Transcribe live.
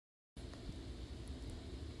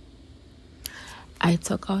I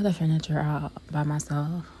took all the furniture out by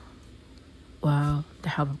myself. Well, the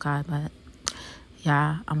help of God, but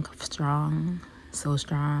yeah, I'm strong, so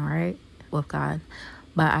strong, right? With God.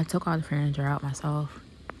 But I took all the furniture out myself.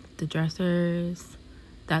 The dressers,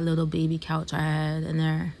 that little baby couch I had in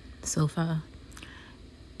there, sofa,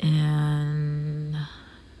 and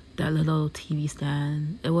that little TV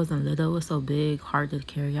stand. It wasn't little, it was so big, hard to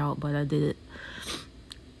carry out, but I did it.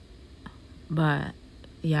 But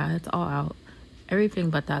yeah, it's all out. Everything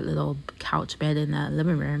but that little couch bed in that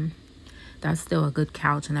living room. That's still a good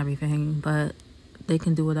couch and everything, but they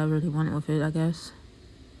can do whatever they want with it, I guess.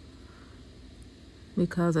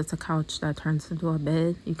 Because it's a couch that turns into a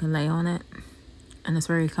bed, you can lay on it, and it's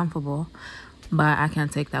very comfortable. But I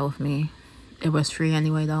can't take that with me. It was free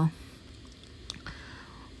anyway, though.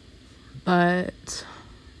 But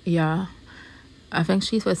yeah, I think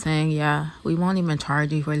she was saying, yeah, we won't even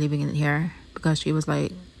charge you for leaving it here, because she was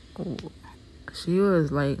like a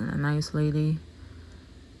nice lady.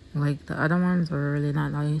 Like the other ones were really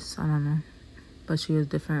not nice. I don't know, but she was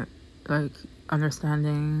different, like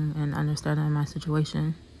understanding my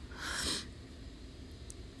situation.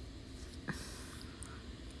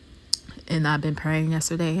 And I've been praying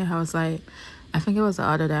yesterday. I was like, I think it was the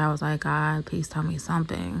other day, I was like, God, please tell me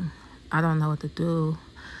something. I don't know what to do.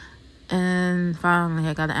 And finally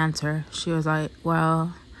I got an answer. She was like,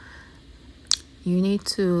 well, you need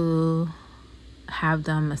to have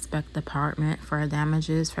them inspect the apartment for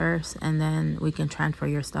damages first, and then we can transfer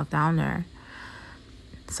your stuff down there.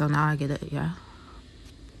 So now I get it, yeah.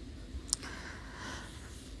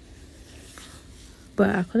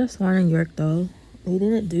 But I could have sworn in York, though, they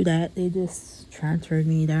didn't do that. They just transferred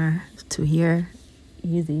me there to here.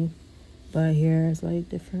 Easy. But here it's like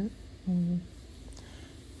different.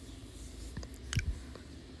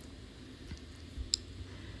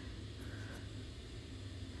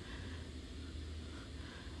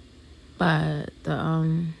 But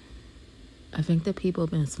I think the people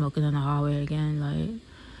been smoking in the hallway again. Like,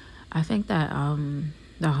 I think that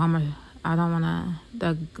the homer, I don't wanna,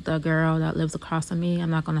 the girl that lives across from me,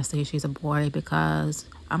 I'm not gonna say she's a boy, because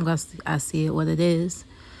I see it what it is.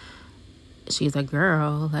 She's a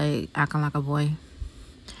girl, like acting like a boy.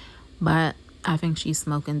 But I think she's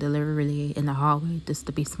smoking deliberately in the hallway just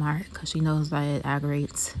to be smart, because she knows that it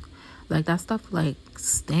aggravates. Like, that stuff like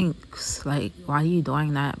stinks. Like, why are you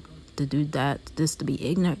doing that? To do that just to be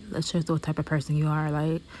ignorant? That's just what type of person you are.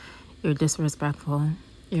 Like, you're disrespectful,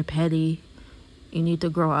 you're petty, you need to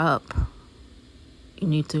grow up. You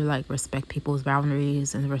need to like respect people's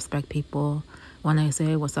boundaries and respect people when they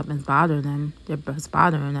say what something's bothering them. It's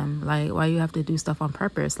bothering them. Like, why you have to do stuff on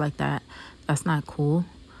purpose like that? That's not cool.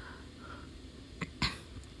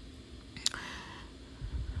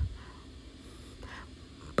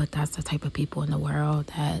 But that's the type of people in the world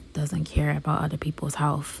that doesn't care about other people's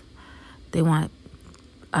health. They want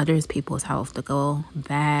others people's health to go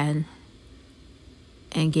bad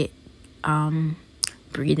and get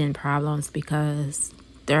breathing problems because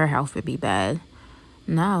their health would be bad.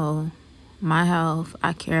 No, my health,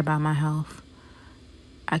 I care about my health.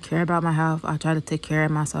 I care about my health. I try to take care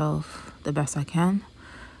of myself the best I can.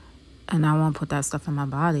 And I won't put that stuff in my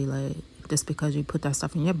body. Like, just because you put that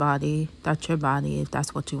stuff in your body, that's your body. If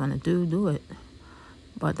that's what you want to do it.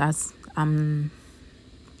 But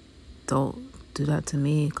don't do that to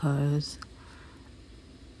me, because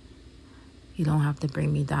you don't have to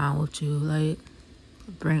bring me down with you. Like,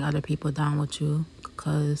 bring other people down with you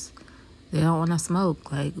because they don't want to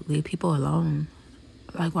smoke. Like, leave people alone.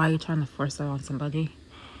 Like, why are you trying to force it on somebody?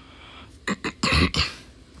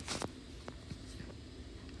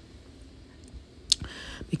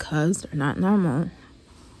 Because they're not normal.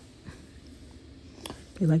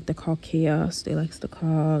 They like to call chaos. They like to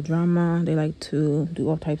call drama. They like to do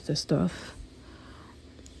all types of stuff.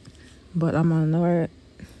 But I'm gonna ignore it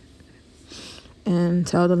and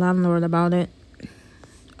tell the landlord about it.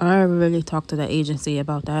 I already talked to the agency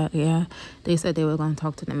about that. Yeah, they said they were going to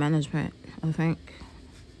talk to the management, I think,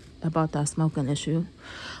 about that smoking issue.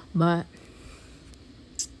 But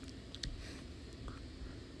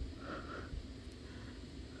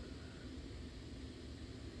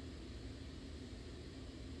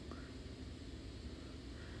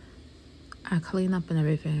I clean up and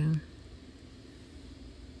everything.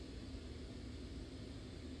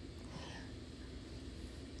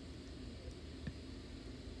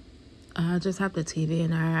 I just have the TV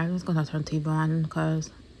in there. I'm just gonna turn TV on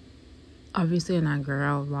because obviously that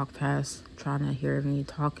girl walked past trying to hear me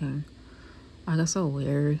talking. I got so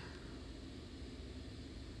weird.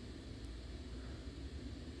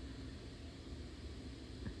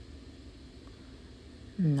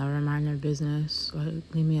 Never mind their business. Like,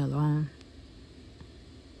 leave me alone.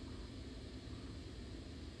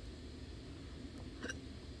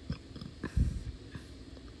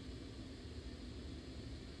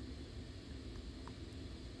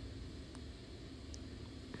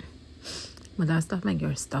 But that stuff make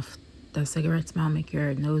your stuff, the cigarette smell make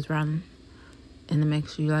your nose run. And it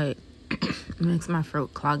makes you like, it makes my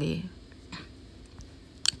throat cloggy.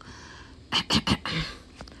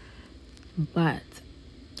 But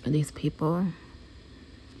these people,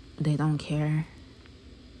 they don't care.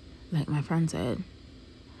 Like my friend said,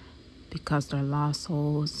 because they're lost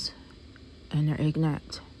souls and they're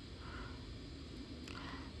ignorant.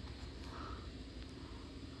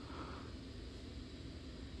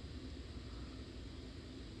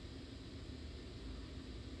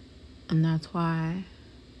 And that's why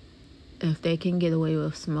if they can get away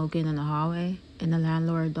with smoking in the hallway and the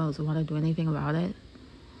landlord doesn't want to do anything about it,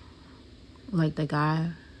 like the guy,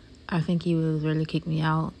 I think he was really kicked me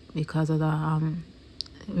out because of the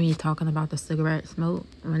me talking about the cigarette smoke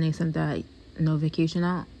when they sent that notification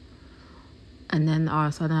out. And then all of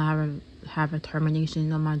a sudden I have a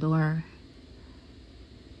termination on my door,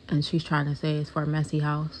 and she's trying to say it's for a messy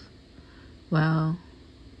house. Well,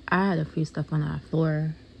 I had a few stuff on that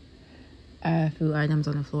floor. I had a few items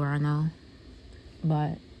on the floor, I know.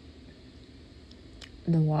 But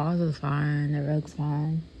the walls is fine, the rug's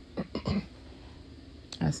fine.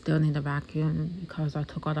 I still need a vacuum because I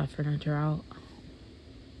took all that furniture out.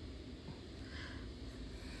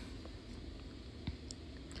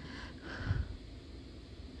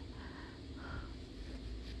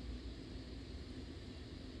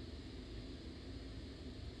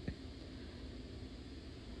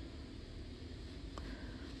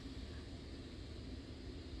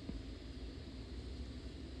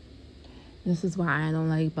 This is why I don't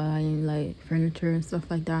like buying like furniture and stuff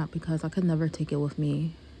like that, because I could never take it with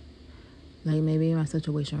me. Like maybe my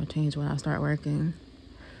situation will change when I start working,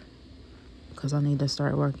 because I need to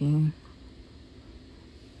start working.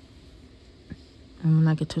 And when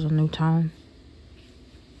I get to the new town,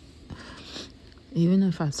 even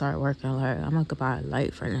if I start working, like I'm gonna buy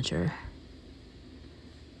light furniture.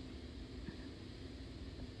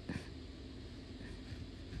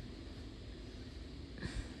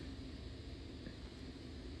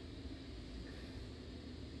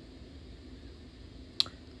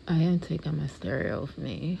 I am taking my stereo with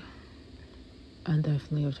me. I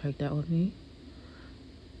definitely will take that with me.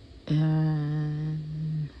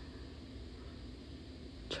 And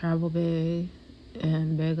travel bag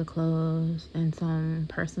and bag of clothes and some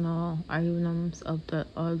personal items of the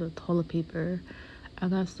toilet paper. I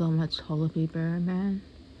got so much toilet paper, man.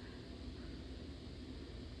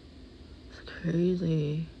 It's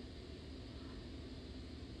crazy.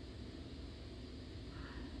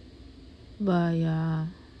 But yeah.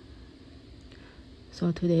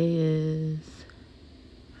 So today is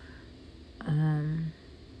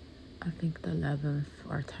I think the 11th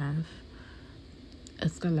or 10th.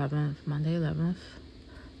 It's the 11th, Monday 11th.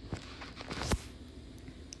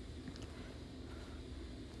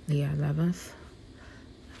 Yeah, 11th.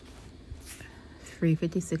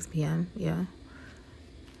 3:56 p.m. Yeah.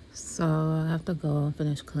 So I have to go and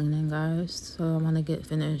finish cleaning, guys. So I'm gonna get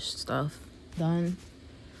finished stuff done.